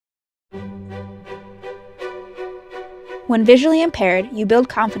When visually impaired, you build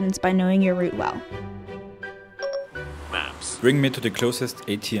confidence by knowing your route well. Maps. Bring me to the closest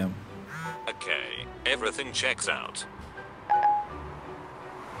ATM. Okay, everything checks out.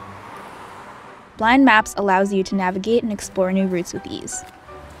 Blind Maps allows you to navigate and explore new routes with ease.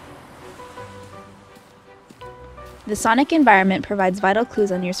 The sonic environment provides vital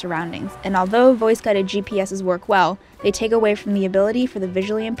clues on your surroundings, and although voice-guided GPSs work well, they take away from the ability for the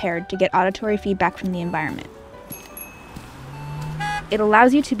visually impaired to get auditory feedback from the environment. It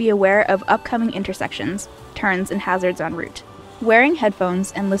allows you to be aware of upcoming intersections, turns, and hazards en route. Wearing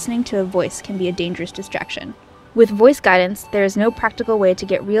headphones and listening to a voice can be a dangerous distraction. With voice guidance, there is no practical way to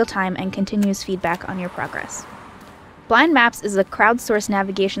get real-time and continuous feedback on your progress. Blind Maps is a crowdsourced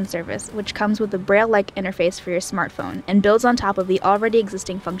navigation service which comes with a Braille-like interface for your smartphone and builds on top of the already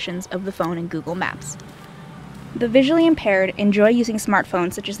existing functions of the phone in Google Maps. The visually impaired enjoy using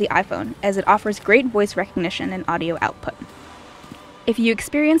smartphones such as the iPhone, as it offers great voice recognition and audio output. If you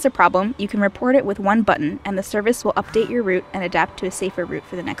experience a problem, you can report it with one button, and the service will update your route and adapt to a safer route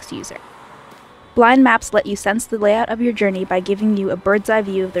for the next user. Blind Maps let you sense the layout of your journey by giving you a bird's-eye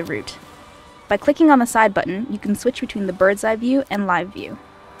view of the route. By clicking on the side button, you can switch between the bird's-eye view and live view.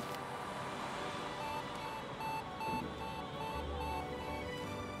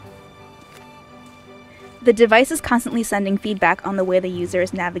 The device is constantly sending feedback on the way the user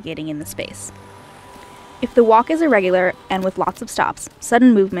is navigating in the space. If the walk is irregular and with lots of stops,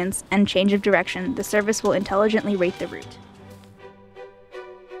 sudden movements, and change of direction, the service will intelligently rate the route.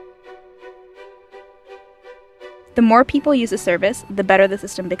 The more people use the service, the better the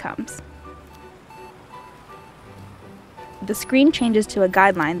system becomes. The screen changes to a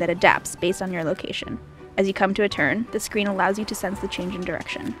guideline that adapts based on your location. As you come to a turn, the screen allows you to sense the change in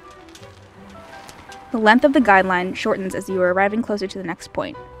direction. The length of the guideline shortens as you are arriving closer to the next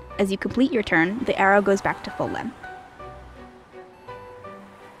point. As you complete your turn, the arrow goes back to full length.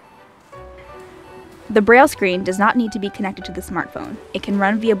 The Braille screen does not need to be connected to the smartphone. It can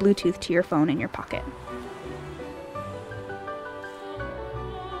run via Bluetooth to your phone in your pocket.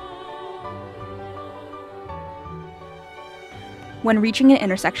 When reaching an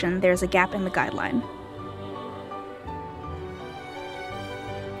intersection, there is a gap in the guideline.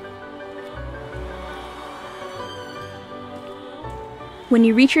 When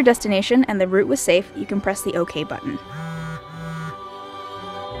you reach your destination and the route was safe, you can press the OK button.